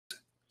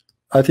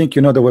I think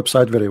you know the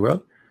website very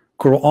well.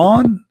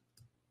 Quran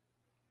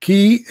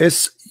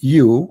KSU.edu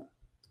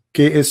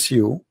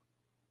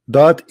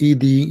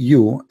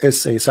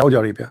SA, Saudi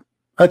Arabia.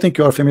 I think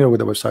you are familiar with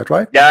the website,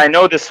 right? Yeah, I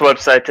know this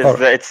website is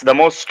right. It's the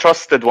most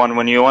trusted one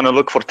when you want to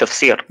look for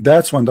tafsir.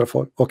 That's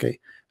wonderful. Okay,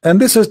 and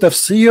this is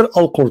Tafsir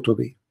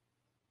al-Qurtubi.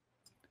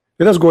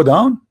 Let us go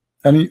down,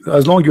 and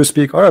as long as you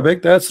speak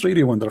Arabic, that's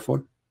really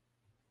wonderful.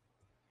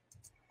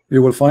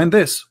 You will find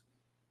this.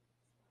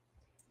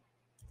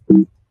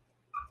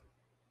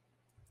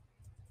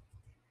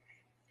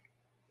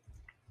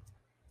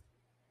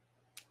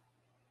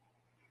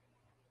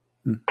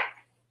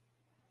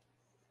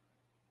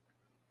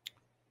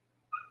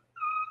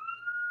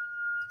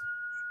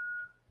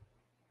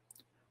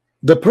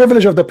 The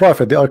privilege of the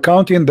Prophet. They are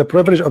counting the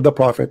privilege of the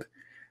Prophet.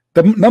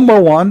 The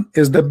number one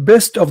is the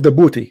best of the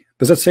booty.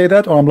 Does it say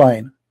that, or I'm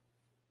lying?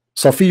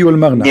 Safiyul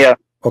Maghna. Yeah.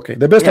 Okay,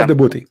 the best of the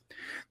booty.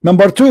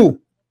 Number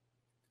two,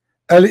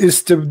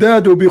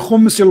 al-istibdadu bi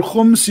khums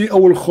al-khums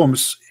aw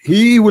al-khums.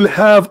 He will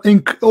have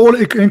all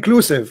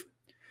inclusive.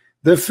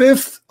 The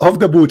fifth of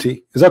the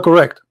booty. Is that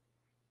correct?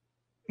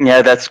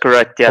 Yeah, that's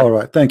correct. Yeah. All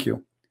right, thank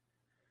you.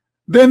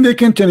 Then they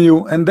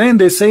continue, and then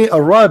they say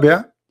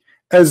الرابع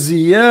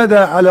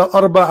الزيادة على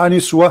أربع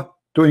نسوة,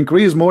 to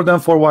increase more than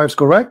 4 wives,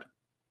 correct?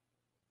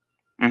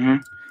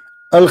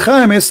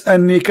 الخامس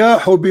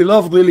النكاح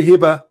بلفظ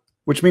الهبة,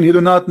 which means he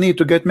do not need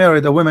to get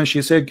married. A woman,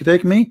 she said,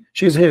 take me,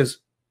 she's his.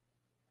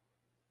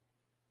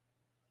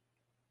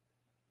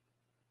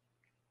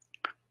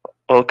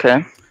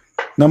 Okay.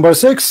 Number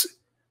 6,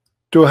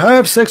 to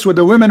have sex with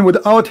the women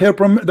without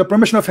the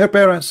permission of her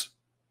parents.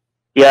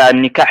 Yeah,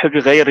 النكاح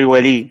بغير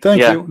ولي.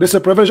 Thank you. This is a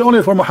privilege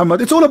only for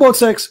Muhammad. It's all about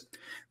sex.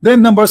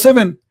 Then number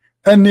 7,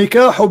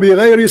 النكاح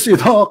بغير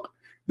صداق,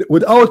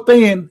 without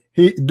paying.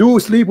 He do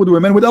sleep with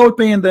women without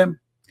paying them.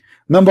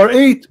 Number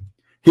 8,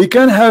 he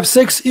can have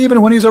sex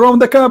even when he's around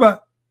the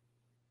Kaaba.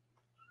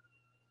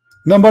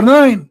 Number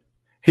 9,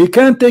 he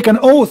can take an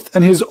oath,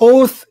 and his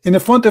oath in the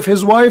front of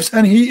his wives,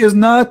 and he is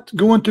not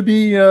going to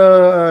be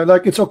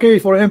like it's okay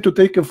for him to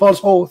take a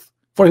false oath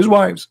for his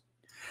wives.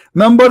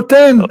 Number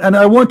 10, and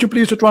I want you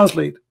please to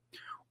translate,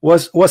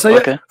 was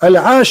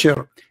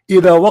العاشر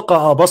إذا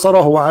وقع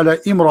بصره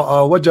على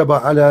امرأة وجب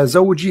على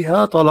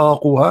زوجها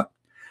طلاقها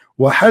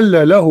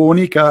وحل له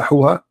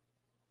نكاحها.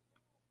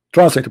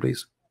 Translate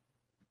please.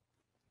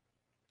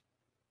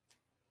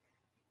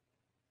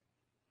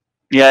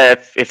 Yeah,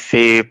 if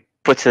he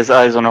puts his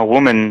eyes on a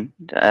woman,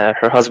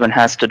 her husband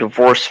has to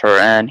divorce her,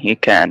 and he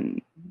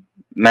can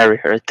marry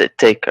her, to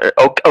take her.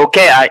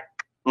 Okay,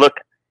 look.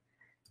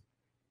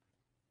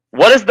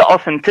 What is the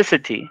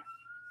authenticity?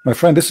 My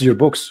friend, this is your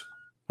books.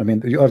 I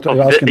mean, you're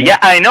asking me. Yeah,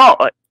 I know.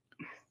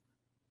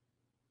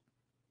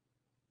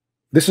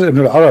 This is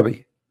Ibn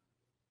al-Arabi.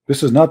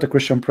 This is not the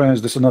Christian Prince.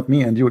 This is not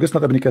me and you. This is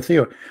not Ibn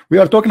Kathir. We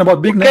are talking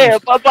about big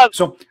names.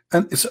 So,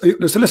 and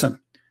listen.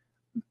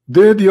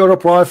 Did your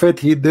prophet?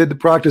 He did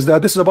practice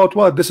that. This is about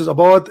what? This is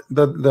about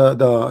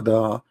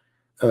the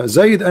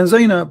Zayd and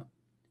Zainab.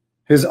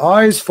 His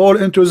eyes fall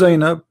into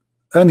Zainab,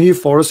 and he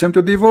forced him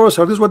to divorce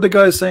her. This is what the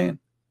guy is saying.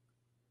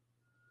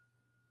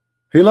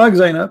 He liked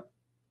Zainab.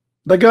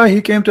 The guy,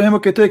 he came to him,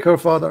 okay, take her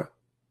father.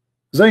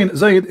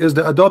 Zayd is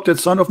the adopted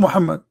son of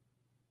Muhammad.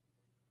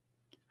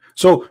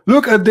 So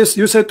look at this.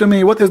 You said to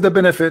me, what is the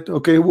benefit?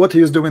 Okay, what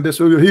he is doing this.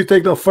 So he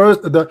take the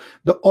first,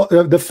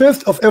 the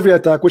fifth of every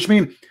attack, which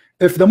means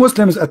if the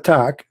Muslims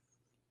attack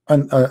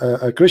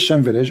a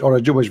Christian village or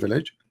a Jewish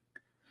village,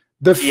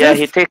 the fifth,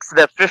 he takes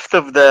the fifth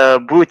of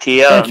the booty.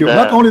 Yeah, thank you.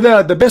 Not only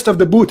that, the best of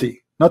the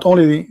booty. Not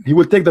only he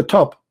will take the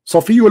top.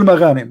 Safiyul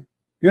Maghanim.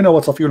 You know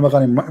what Safiyul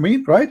Maghanim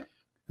mean, right?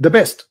 The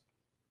best,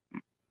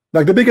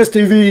 like the biggest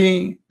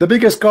TV, the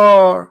biggest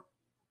car,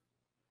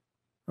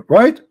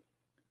 right?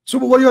 So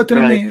what you are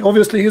telling me?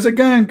 Obviously, he's a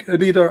gang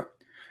leader,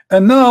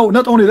 and now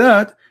not only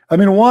that. I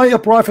mean, why a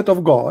prophet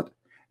of God?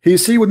 He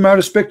see, with my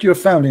respect to your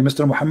family,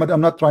 Mr. Muhammad,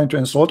 I'm not trying to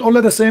insult, or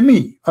let us say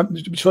me,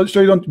 so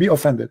you don't be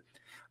offended.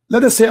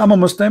 Let us say I'm a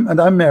Muslim and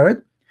I'm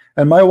married,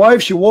 and my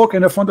wife, she walked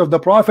in the front of the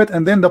prophet,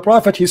 and then the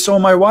prophet, he saw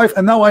my wife,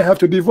 and now I have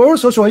to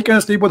divorce her so he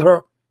can sleep with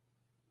her.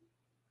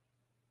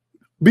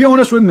 Be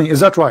honest with me, is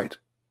that right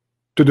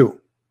to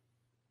do?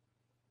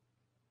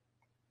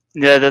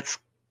 Yeah, that's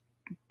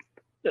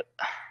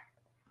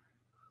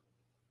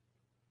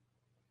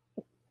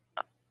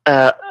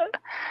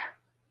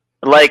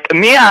like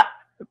me.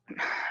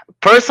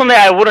 Personally,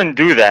 I wouldn't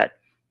do that.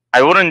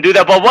 I wouldn't do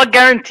that. But what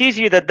guarantees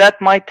you that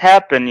that might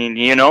happen?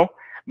 You know,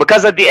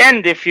 because at the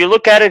end, if you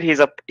look at it,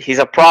 he's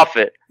a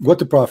prophet. What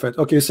the prophet?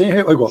 Okay, see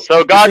here we go.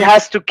 So God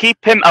has to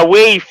keep him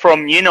away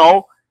from, you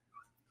know,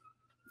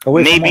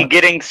 maybe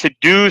getting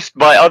seduced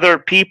by other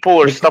people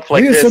or stuff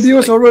like this. He is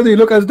seduced already.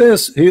 Look at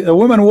this. A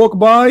woman walk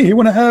by, he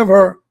want to have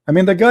her. I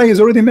mean, the guy is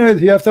already married.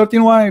 He have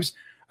 13 wives,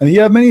 and he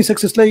have many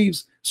sex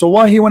slaves. So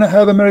why he want to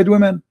have a married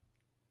woman?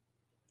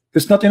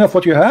 It's not enough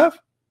what you have.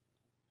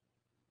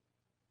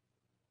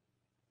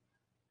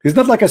 He's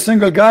not like a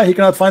single guy. He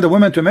cannot find a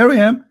woman to marry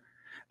him.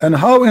 And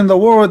how in the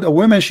world a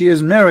woman, she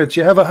is married,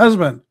 she have a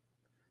husband?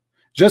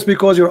 Just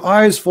because your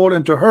eyes fall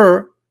into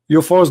her,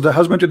 you force the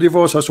husband to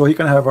divorce her so he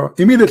can have her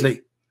immediately.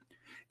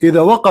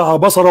 إذا وقع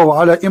بصره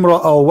على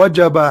امرأة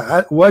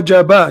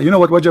وجب. You know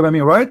what wajaba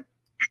mean, right?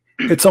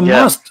 It's a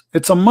must.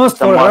 It's a must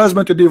for her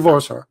husband to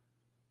divorce her.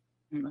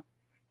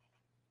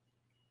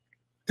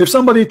 If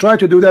somebody tried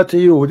to do that to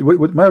you,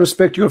 with my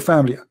respect, your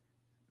family,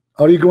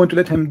 are you going to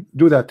let him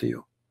do that to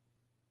you?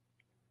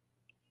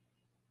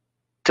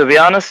 To be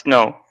honest,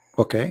 no.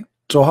 Okay.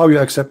 So how you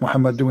accept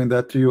Muhammad doing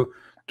that to you,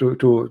 to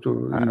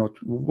you know,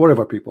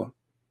 whatever people?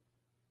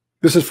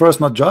 This is first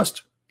not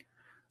just.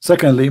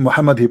 Secondly,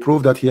 Muhammad, he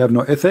proved that he have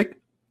no ethic.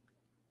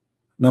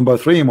 Number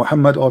three,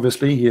 Muhammad,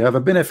 obviously he have a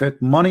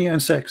benefit, money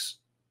and sex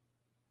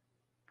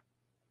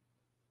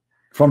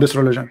from this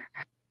religion.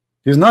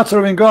 He's not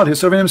serving God, he's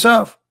serving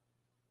himself.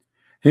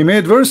 He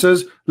made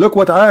verses. Look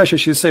what Aisha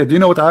she said. Do you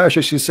know what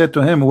Aisha she said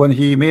to him when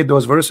he made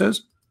those verses?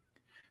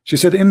 She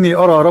said, "Inni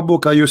ara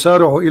rabbuka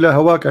yusari'u ila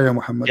hawaka ya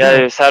Muhammad." Yeah,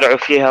 yusari'u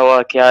fi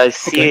hawaka. I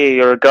see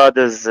your God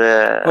is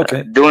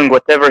doing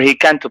whatever He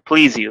can to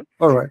please you.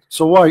 All right.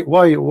 So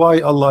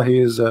why Allah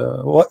is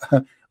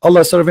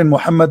Allah serving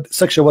Muhammad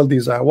sexual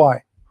desire?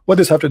 Why? What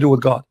does this have to do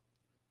with God?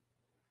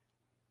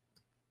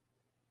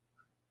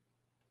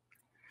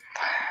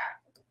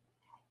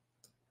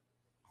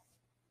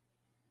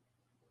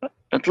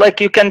 It's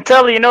like you can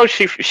tell, you know,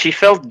 she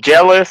felt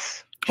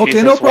jealous.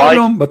 Okay, no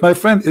problem. But my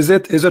friend, is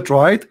it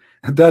right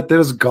that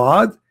there's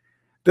God?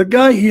 The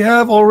guy, he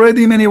have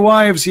already many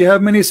wives, he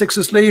have many sex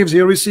slaves, he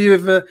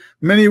receive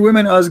many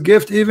women as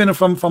gift, even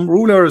from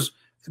rulers,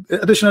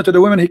 additional to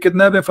the women he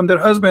kidnapped from their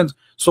husbands.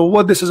 So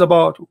what this is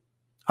about?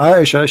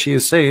 Aisha, she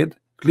is said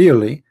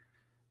clearly.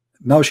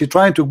 Now she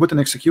trying to put an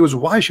excuse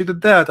why she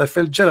did that. I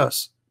felt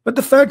jealous, but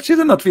the fact she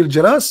did not feel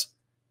jealous.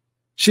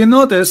 She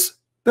noticed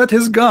that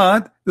his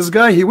God, this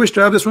guy, he wished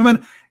to have this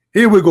woman.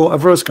 Here we go, a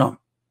verse come.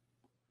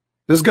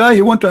 This guy,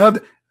 he want to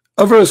have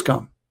a verse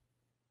come,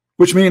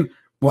 which means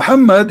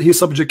Muhammad, he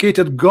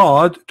subjugated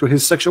God to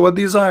his sexual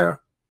desire.